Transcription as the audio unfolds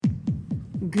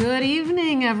Good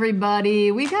evening,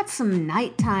 everybody. We got some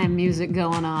nighttime music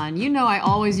going on. You know I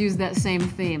always use that same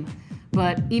theme.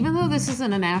 But even though this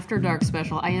isn't an After Dark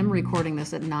special, I am recording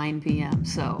this at 9 p.m.,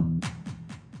 so...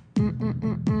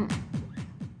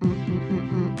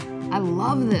 I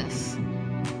love this.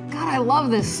 God, I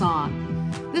love this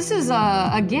song. This is,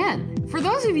 again, for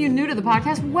those of you new to the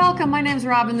podcast, welcome. My name's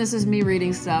Robin. This is me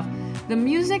reading stuff. The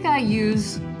music I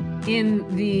use in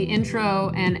the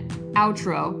intro and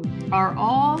outro are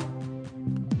all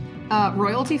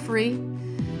royalty-free.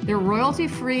 They're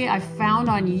royalty-free. I found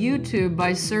on YouTube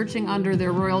by searching under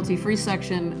their royalty-free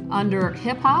section under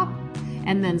hip-hop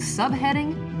and then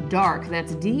subheading dark.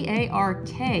 That's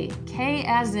D-A-R-K. K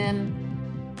as in...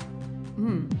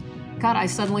 God, I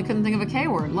suddenly couldn't think of a K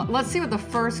word. Let's see what the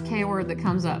first K word that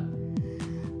comes up.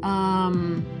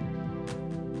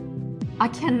 I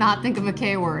cannot think of a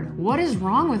K word. What is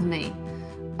wrong with me?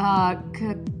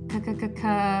 K.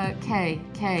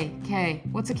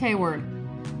 What's a K word?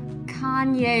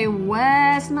 Kanye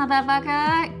West,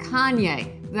 motherfucker.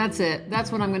 Kanye. That's it.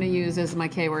 That's what I'm going to use as my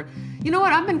K word. You know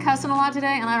what? I've been cussing a lot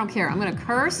today, and I don't care. I'm going to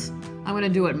curse. I'm going to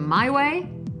do it my way.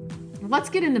 Let's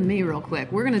get into me real quick.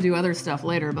 We're going to do other stuff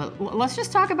later, but let's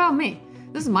just talk about me.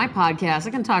 This is my podcast.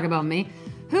 I can talk about me.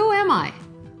 Who am I?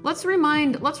 Let's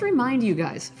remind you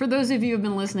guys. For those of you who have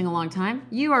been listening a long time,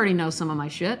 you already know some of my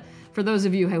shit. For those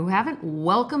of you who haven't,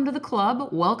 welcome to the club.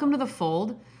 Welcome to the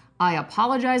fold. I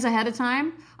apologize ahead of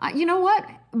time. You know what?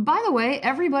 By the way,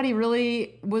 everybody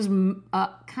really was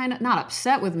kind of not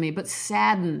upset with me, but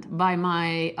saddened by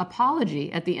my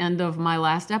apology at the end of my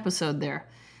last episode there.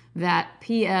 That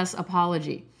P.S.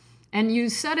 apology. And you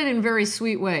said it in very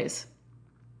sweet ways.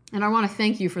 And I want to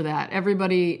thank you for that.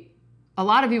 A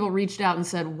lot of people reached out and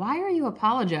said, why are you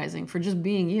apologizing for just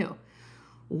being you?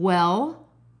 Well,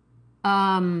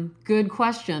 good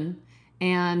question.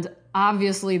 And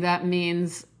obviously that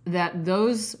means that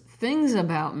those things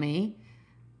about me,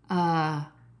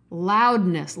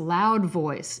 loudness, loud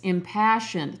voice,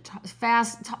 impassioned,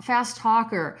 fast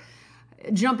talker,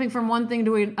 jumping from one thing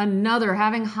to another,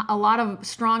 having a lot of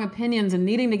strong opinions and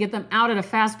needing to get them out at a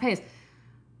fast pace,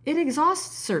 it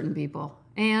exhausts certain people.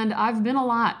 And I've been a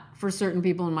lot for certain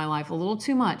people in my life, a little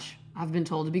too much. I've been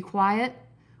told to be quiet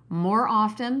more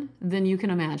often than you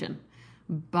can imagine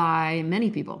by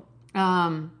many people.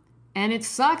 And it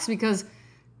sucks because,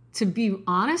 to be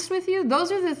honest with you,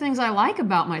 those are the things I like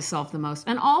about myself the most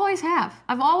and always have.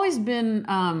 I've always been,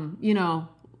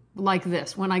 like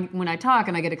this. When I talk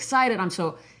and I get excited, I'm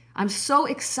so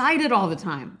excited all the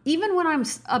time. Even when I'm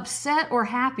upset or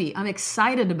happy, I'm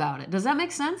excited about it. Does that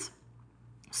make sense?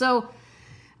 So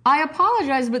I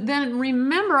apologize, but then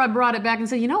remember I brought it back and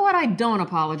said, you know what? I don't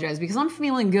apologize because I'm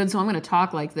feeling good, so I'm going to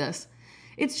talk like this.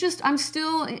 It's just I'm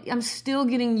still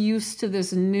getting used to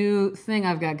this new thing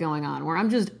I've got going on where I'm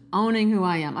just owning who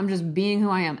I am. I'm just being who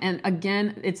I am. And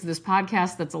again, it's this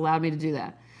podcast that's allowed me to do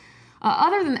that.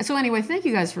 Other than that, so anyway, thank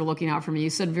you guys for looking out for me. You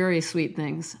said very sweet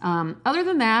things. Other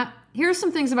than that, here's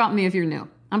some things about me if you're new.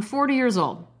 I'm 40 years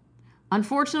old.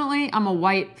 Unfortunately, I'm a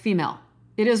white female.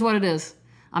 It is what it is.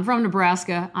 I'm from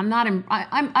Nebraska. I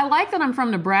like that I'm from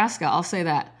Nebraska. I'll say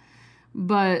that.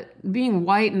 But being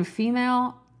white and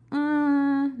female,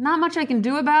 not much I can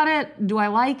do about it. Do I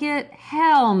like it?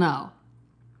 Hell no.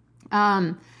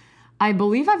 I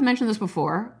believe I've mentioned this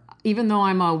before. Even though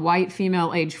I'm a white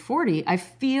female age 40, I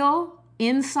feel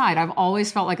inside, I've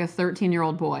always felt like a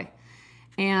 13-year-old boy.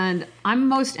 And I'm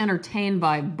most entertained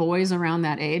by boys around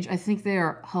that age. I think they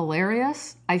are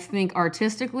hilarious. I think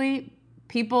artistically,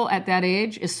 people at that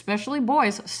age, especially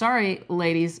boys, sorry,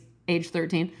 ladies, age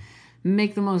 13,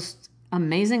 make the most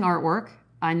amazing artwork.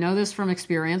 I know this from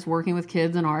experience working with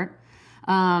kids and art.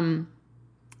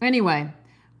 Anyway,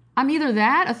 I'm either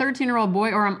that, a 13-year-old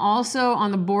boy, or I'm also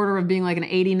on the border of being like an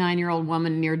 89-year-old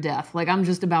woman near death. Like I'm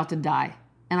just about to die.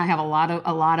 And I have a lot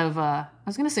of I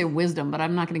was going to say wisdom, but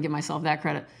I'm not going to give myself that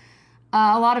credit.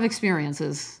 A lot of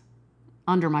experiences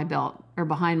under my belt or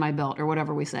behind my belt or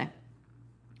whatever we say.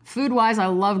 Food-wise, I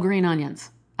love green onions.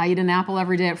 I eat an apple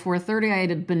every day at 4:30. I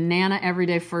eat a banana every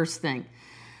day first thing.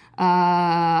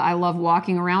 I love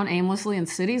walking around aimlessly in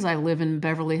cities. I live in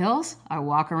Beverly Hills. I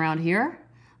walk around here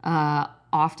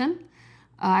often.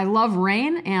 I love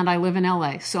rain, and I live in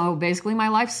LA. So basically my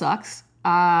life sucks.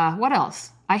 What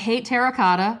else? I hate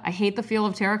terracotta. I hate the feel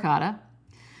of terracotta.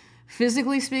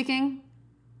 Physically speaking,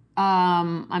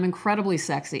 I'm incredibly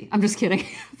sexy. I'm just kidding.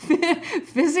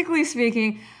 Physically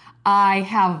speaking, I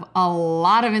have a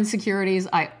lot of insecurities.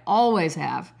 I always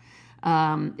have.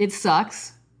 It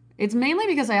sucks. It's mainly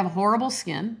because I have horrible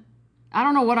skin. I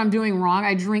don't know what I'm doing wrong.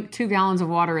 I drink 2 gallons of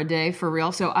water a day for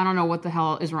real, so I don't know what the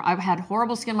hell is wrong. I've had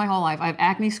horrible skin my whole life. I have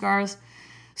acne scars.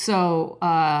 So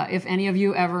if any of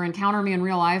you ever encounter me in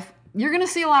real life, you're going to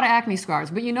see a lot of acne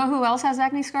scars. But you know who else has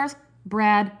acne scars?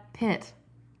 Brad Pitt.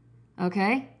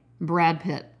 Okay? Brad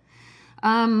Pitt.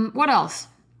 What else?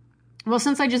 Well,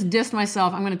 since I just dissed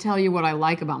myself, I'm going to tell you what I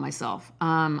like about myself.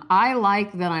 I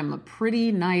like that I'm a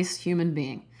pretty nice human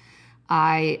being.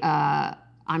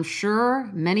 I'm sure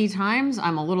many times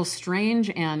I'm a little strange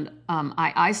and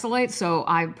I isolate, so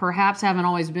I perhaps haven't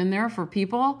always been there for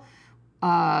people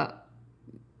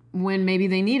when maybe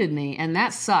they needed me, and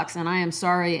that sucks, and I am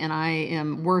sorry, and I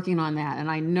am working on that, and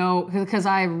I know, because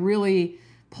I really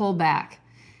pull back.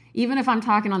 Even if I'm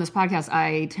talking on this podcast,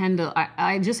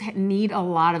 I just need a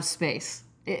lot of space.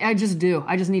 I just do.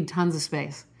 I just need tons of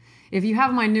space. If you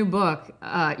have my new book,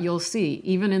 you'll see,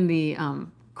 even in the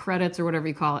credits or whatever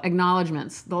you call it,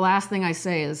 acknowledgments, the last thing I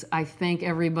say is I thank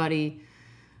everybody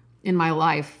in my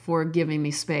life for giving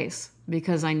me space,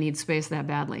 because I need space that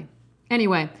badly.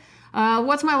 Anyway,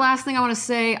 what's my last thing I want to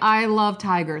say? I love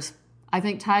tigers. I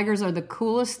think tigers are the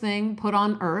coolest thing put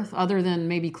on Earth, other than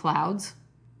maybe clouds.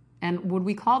 And would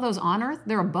we call those on Earth?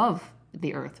 They're above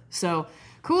the Earth. So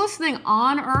coolest thing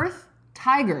on Earth,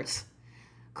 tigers.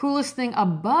 Coolest thing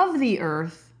above the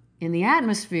Earth in the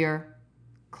atmosphere,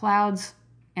 clouds.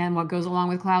 And what goes along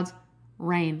with clouds?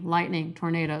 Rain, lightning,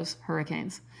 tornadoes,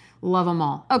 hurricanes. Love them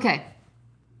all. Okay.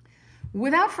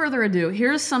 Without further ado,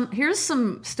 here's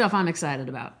some stuff I'm excited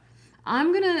about.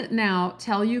 I'm going to now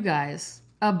tell you guys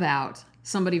about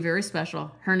somebody very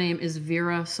special. Her name is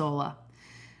Vera Sola.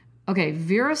 Okay,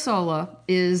 Vera Sola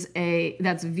that's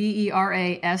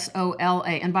Verasola.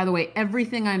 And by the way,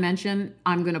 everything I mention,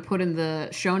 I'm going to put in the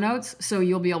show notes, so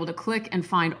you'll be able to click and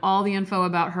find all the info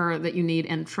about her that you need,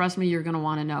 and trust me, you're going to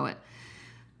want to know it.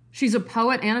 She's a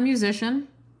poet and a musician.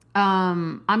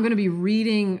 I'm going to be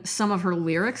reading some of her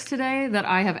lyrics today that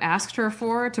I have asked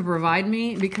her to provide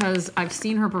me, because I've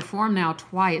seen her perform now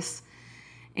twice,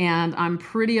 and I'm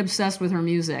pretty obsessed with her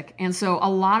music. And so a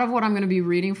lot of what I'm going to be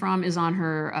reading from is on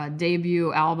her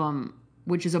debut album,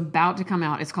 which is about to come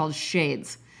out. It's called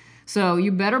Shades. So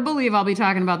you better believe I'll be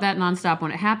talking about that nonstop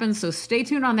when it happens. So stay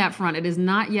tuned on that front. It is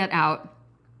not yet out.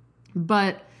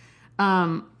 But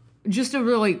just a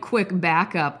really quick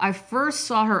backup. I first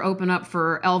saw her open up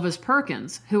for Elvis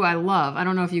Perkins, who I love. I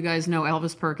don't know if you guys know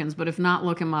Elvis Perkins, but if not,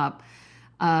 look him up.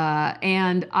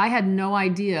 And I had no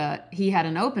idea he had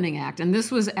an opening act. And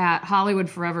this was at Hollywood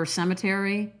Forever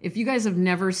Cemetery. If you guys have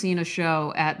never seen a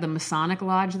show at the Masonic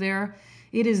Lodge there,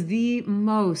 it is the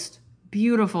most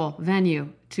beautiful venue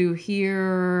to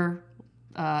hear,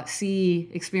 see,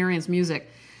 experience music.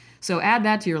 So add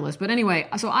that to your list. But anyway,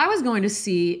 so I was going to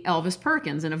see Elvis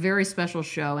Perkins in a very special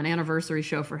show, an anniversary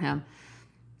show for him.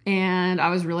 And I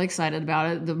was really excited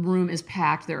about it. The room is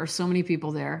packed. There are so many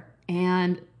people there.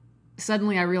 And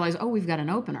suddenly I realized, oh, we've got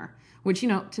an opener, which,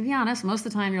 to be honest, most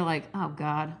of the time you're like, oh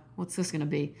God, what's this going to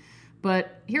be?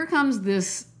 But here comes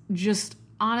this just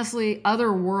honestly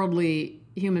otherworldly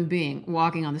human being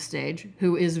walking on the stage,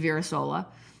 who is Vera Sola,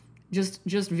 just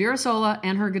Vera Sola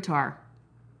and her guitar.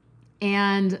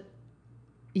 And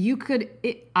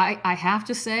I have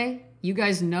to say, you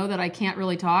guys know that I can't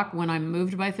really talk when I'm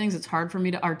moved by things. It's hard for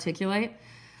me to articulate.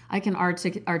 I can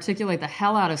articulate the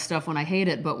hell out of stuff when I hate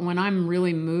it, but when I'm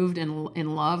really moved and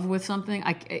in love with something,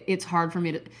 it's hard for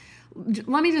me to...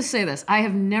 Let me just say this. I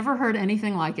have never heard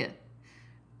anything like it.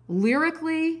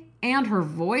 Lyrically, and her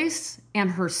voice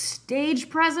and her stage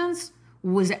presence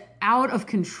was out of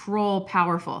control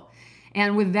powerful.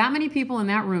 And with that many people in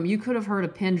that room, you could have heard a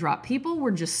pin drop. People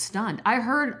were just stunned. I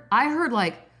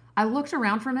looked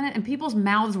around for a minute and people's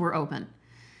mouths were open.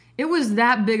 It was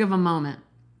that big of a moment.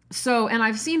 So, and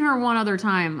I've seen her one other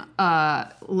time,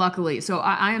 luckily. So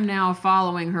I am now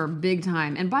following her big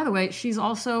time. And by the way, she's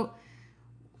also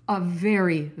a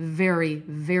very, very,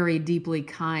 very deeply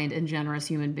kind and generous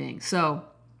human being. So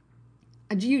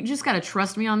you just got to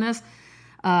trust me on this.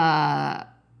 Her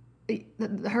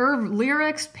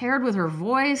lyrics paired with her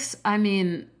voice. I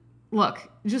mean, look,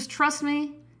 just trust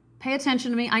me. Pay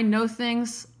attention to me. I know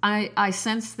things. I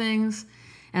sense things.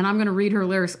 And I'm going to read her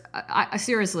lyrics. I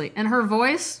seriously. And her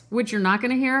voice, which you're not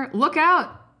going to hear. Look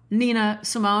out, Nina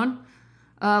Simone.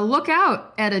 Look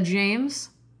out, Etta James.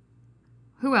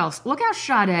 Who else? Look out,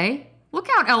 Sade. Look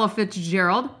out, Ella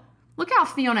Fitzgerald. Look out,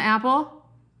 Fiona Apple.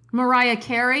 Mariah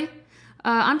Carey.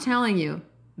 I'm telling you,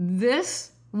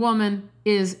 this woman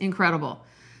is incredible.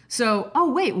 So,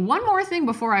 oh wait, one more thing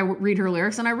before I read her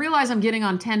lyrics. And I realize I'm getting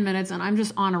on 10 minutes and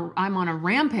I'm on a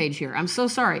rampage here. I'm so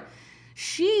sorry.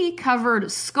 She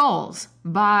covered Skulls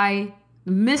by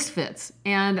Misfits.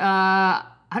 And I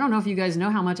don't know if you guys know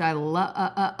how much I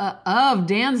love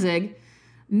Danzig.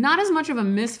 Not as much of a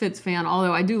Misfits fan,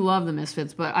 although I do love the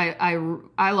Misfits, but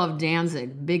I love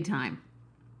Danzig big time.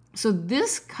 So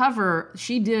this cover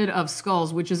she did of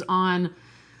Skulls, which is on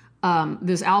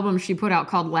this album she put out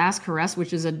called Last Caress,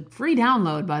 which is a free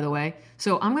download, by the way.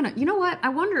 So I'm going to, you know what? I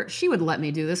wonder, she would let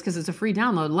me do this because it's a free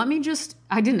download. Let me just,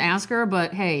 I didn't ask her,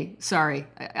 but hey, sorry.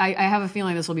 I have a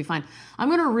feeling this will be fine. I'm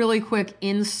going to really quick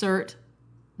insert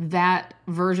that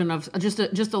version of just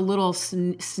a little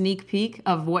sneak peek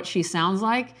of what she sounds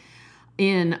like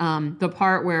in the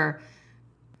part where,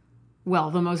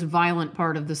 well, the most violent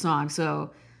part of the song.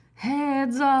 So,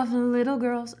 heads off little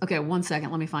girls. Okay, 1 second.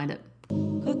 Let me find it.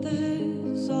 Cut the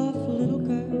heads off little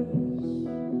girls,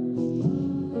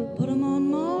 put them on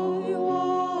my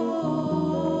wall.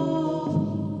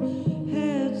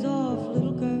 Heads off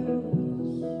little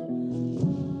girls,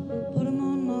 put them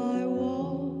on my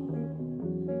wall.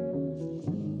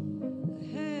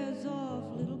 Heads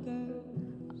off little girls.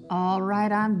 All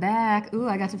right, I'm back. Ooh,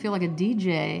 I got to feel like a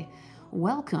DJ.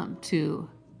 Welcome to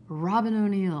Robin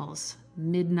O'Neill's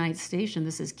Midnight Station.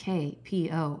 This is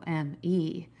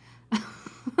KPOME.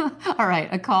 All right,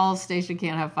 a call station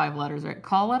can't have 5 letters, right?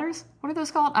 Call letters? What are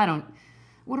those called?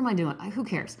 What am I doing? Who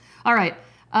cares? All right,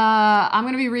 I'm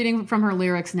going to be reading from her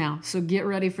lyrics now, so get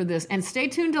ready for this. And stay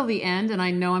tuned till the end, and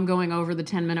I know I'm going over the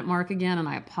 10-minute mark again, and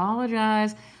I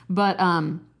apologize. But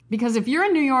because if you're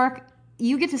in New York,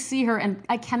 you get to see her, and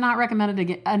I cannot recommend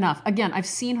it enough. Again, I've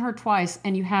seen her twice,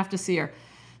 and you have to see her.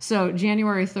 So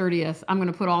January 30th, I'm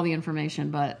going to put all the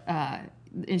information, but...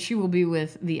 and she will be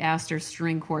with the Astor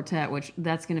String Quartet, which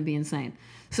that's going to be insane.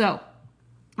 So,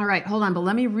 all right, hold on. But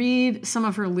let me read some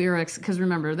of her lyrics, because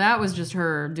remember, that was just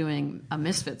her doing a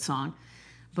Misfit song.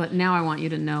 But now I want you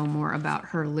to know more about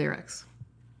her lyrics.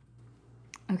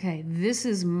 Okay, this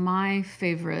is my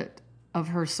favorite of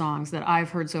her songs that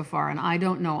I've heard so far, and I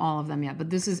don't know all of them yet, but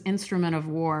this is Instrument of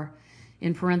War,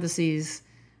 in parentheses,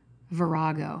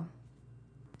 Virago.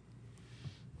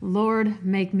 Lord,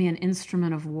 make me an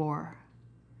instrument of war.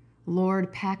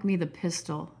 Lord, pack me the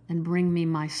pistol and bring me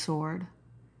my sword.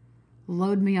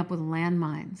 Load me up with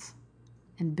landmines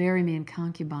and bury me in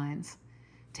concubines.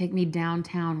 Take me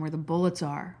downtown where the bullets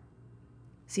are.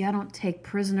 See, I don't take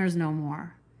prisoners no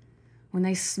more. When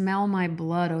they smell my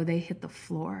blood, oh, they hit the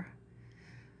floor.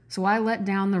 So I let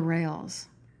down the rails.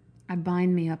 I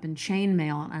bind me up in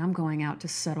chainmail and I'm going out to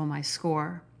settle my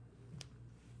score.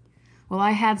 Well,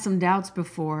 I had some doubts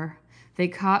before. They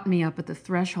caught me up at the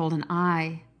threshold and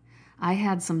I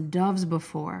had some doves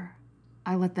before.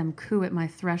 I let them coo at my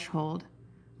threshold.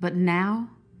 But now,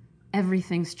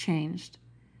 everything's changed.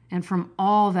 And from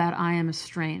all that I am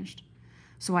estranged.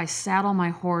 So I saddle my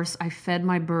horse, I fed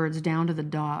my birds down to the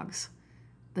dogs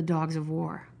of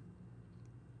war.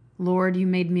 Lord, you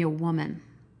made me a woman.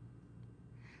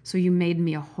 So you made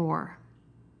me a whore.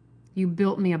 You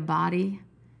built me a body,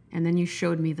 and then you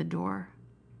showed me the door.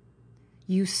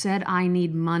 You said I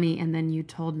need money, and then you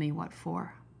told me what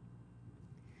for.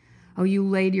 Oh, you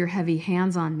laid your heavy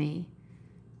hands on me.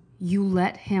 You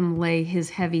let him lay his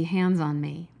heavy hands on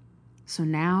me. So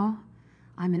now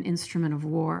I'm an instrument of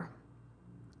war.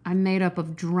 I'm made up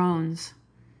of drones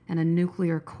and a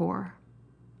nuclear core.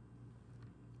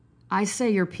 I say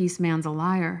your peace man's a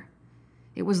liar.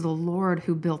 It was the Lord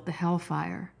who built the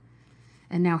hellfire.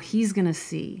 And now he's going to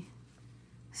see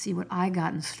what I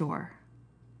got in store.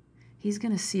 He's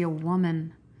going to see a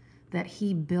woman that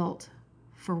he built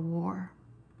for war.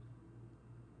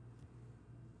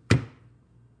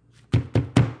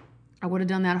 I would have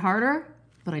done that harder,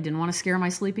 but I didn't want to scare my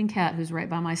sleeping cat who's right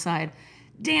by my side.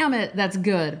 Damn it, that's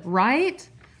good, right?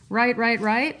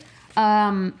 Right.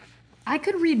 I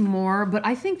could read more, but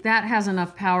I think that has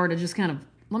enough power to just kind of,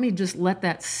 let me just let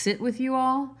that sit with you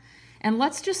all. And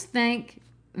let's just thank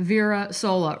Vera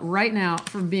Sola right now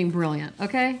for being brilliant,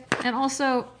 okay? And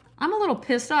also, I'm a little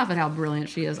pissed off at how brilliant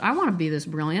she is. I want to be this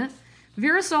brilliant.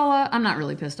 Vera Sola, I'm not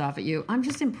really pissed off at you. I'm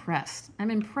just impressed. I'm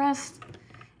impressed.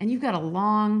 And you've got a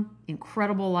long,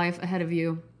 incredible life ahead of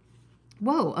you.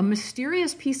 Whoa, a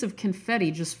mysterious piece of confetti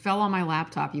just fell on my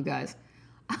laptop, you guys.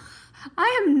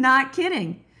 I am not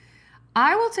kidding.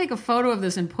 I will take a photo of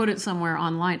this and put it somewhere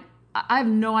online. I have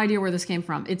no idea where this came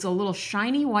from. It's a little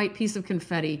shiny white piece of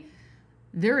confetti.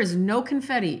 There is no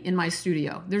confetti in my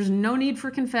studio. There's no need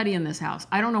for confetti in this house.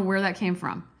 I don't know where that came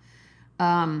from.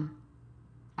 I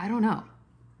don't know.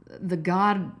 The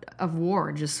god of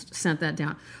war just sent that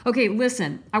down. Okay,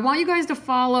 listen. I want you guys to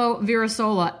follow Vera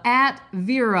Sola at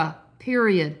Vera.Sola.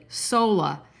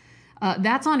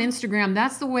 That's on Instagram.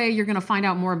 That's the way you're going to find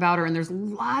out more about her. And there's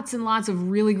lots and lots of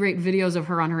really great videos of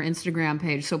her on her Instagram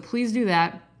page. So please do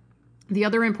that. The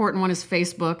other important one is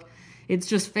Facebook. It's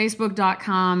just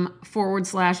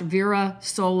facebook.com/Vera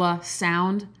Sola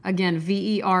Sound. Again,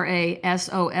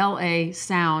 VERASOLA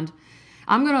Sound.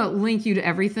 I'm going to link you to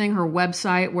everything, her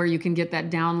website where you can get that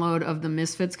download of the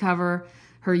Misfits cover,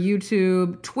 her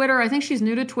YouTube, Twitter. I think she's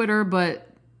new to Twitter, but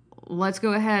let's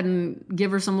go ahead and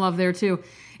give her some love there too.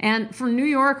 And for New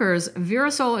Yorkers,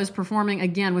 Vera Sola is performing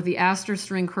again with the Astor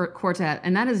String Quartet,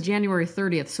 and that is January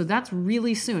 30th, so that's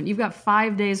really soon. You've got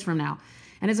 5 days from now.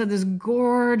 And it's at this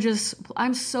gorgeous,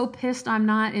 I'm so pissed I'm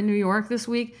not in New York this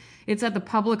week. It's at the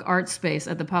Public Art Space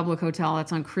at the Public Hotel.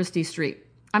 That's on Christie Street.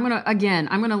 I'm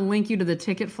going to link you to the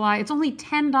ticket fly. It's only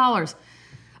 $10.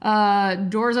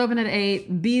 Doors open at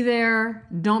 8. Be there.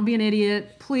 Don't be an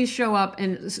idiot. Please show up.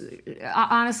 And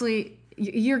honestly,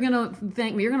 you're going to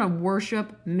thank me. You're going to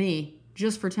worship me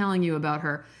just for telling you about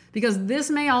her. Because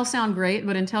this may all sound great,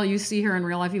 but until you see her in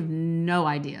real life, you have no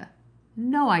idea.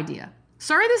 No idea.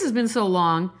 Sorry this has been so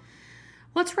long.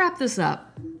 Let's wrap this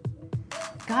up.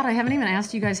 God, I haven't even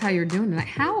asked you guys how you're doing tonight.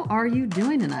 How are you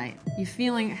doing tonight?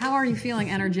 How are you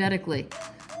feeling energetically?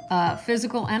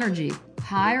 Physical energy,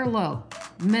 high or low?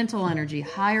 Mental energy,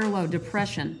 high or low?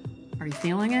 Depression, are you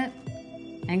feeling it?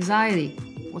 Anxiety,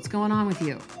 what's going on with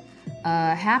you?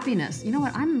 Happiness, you know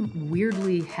what? I'm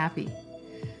weirdly happy.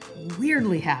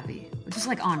 Just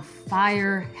like on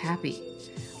fire happy.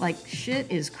 Like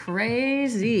shit is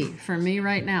crazy for me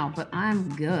right now, but I'm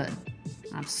good.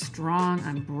 I'm strong.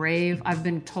 I'm brave. I've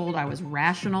been told I was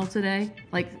rational today.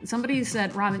 Like somebody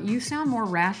said, Robin, you sound more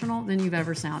rational than you've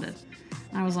ever sounded.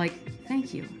 And I was like,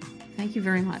 thank you. Thank you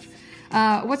very much.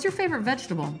 What's your favorite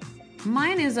vegetable?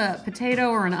 Mine is a potato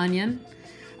or an onion.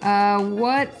 Who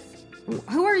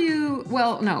are you?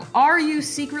 Well, no. Are you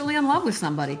secretly in love with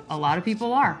somebody? A lot of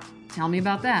people are. Tell me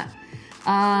about that.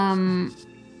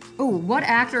 What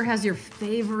actor has your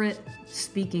favorite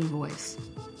speaking voice?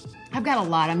 I've got a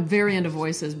lot. I'm very into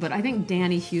voices, but I think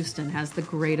Danny Houston has the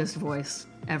greatest voice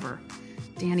ever.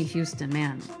 Danny Houston,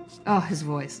 man. Oh, his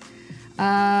voice.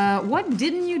 What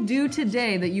didn't you do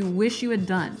today that you wish you had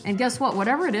done? And guess what?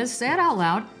 Whatever it is, say it out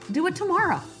loud. Do it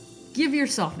tomorrow. Give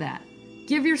yourself that.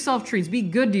 Give yourself treats. Be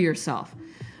good to yourself.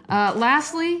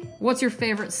 Lastly, what's your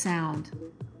favorite sound?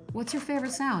 What's your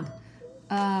favorite sound?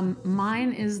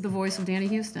 Mine is the voice of Danny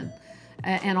Houston.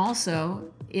 And also,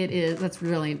 that's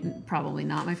really probably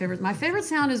not my favorite. My favorite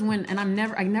sound is when, and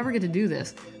I never get to do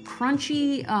this,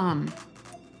 crunchy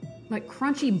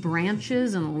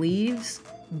branches and leaves,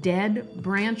 dead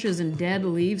branches and dead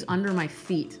leaves under my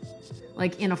feet,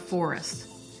 like in a forest.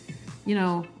 You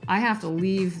know, I have to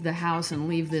leave the house and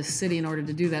leave this city in order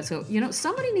to do that. So,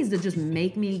 somebody needs to just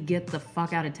make me get the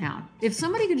fuck out of town. If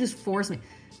somebody could just force me,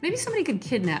 maybe somebody could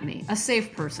kidnap me, a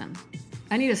safe person.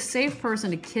 I need a safe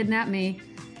person to kidnap me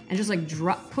and just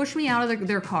push me out of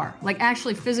their car. Like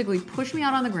actually physically push me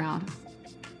out on the ground.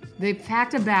 They've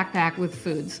packed a backpack with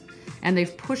foods and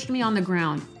they've pushed me on the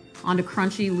ground onto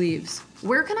crunchy leaves.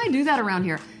 Where can I do that around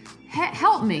here?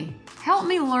 Help me. Help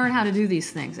me learn how to do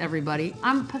these things, everybody.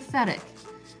 I'm pathetic.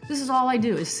 This is all I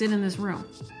do is sit in this room.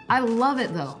 I love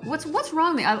it though. What's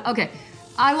wrong with me? Okay.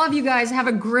 I love you guys. Have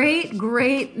a great,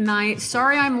 great night.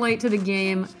 Sorry I'm late to the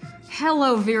game.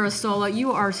 Hello, Vera Sola.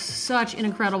 You are such an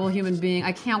incredible human being.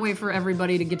 I can't wait for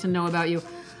everybody to get to know about you.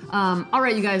 All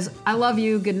right, you guys. I love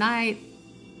you. Good night.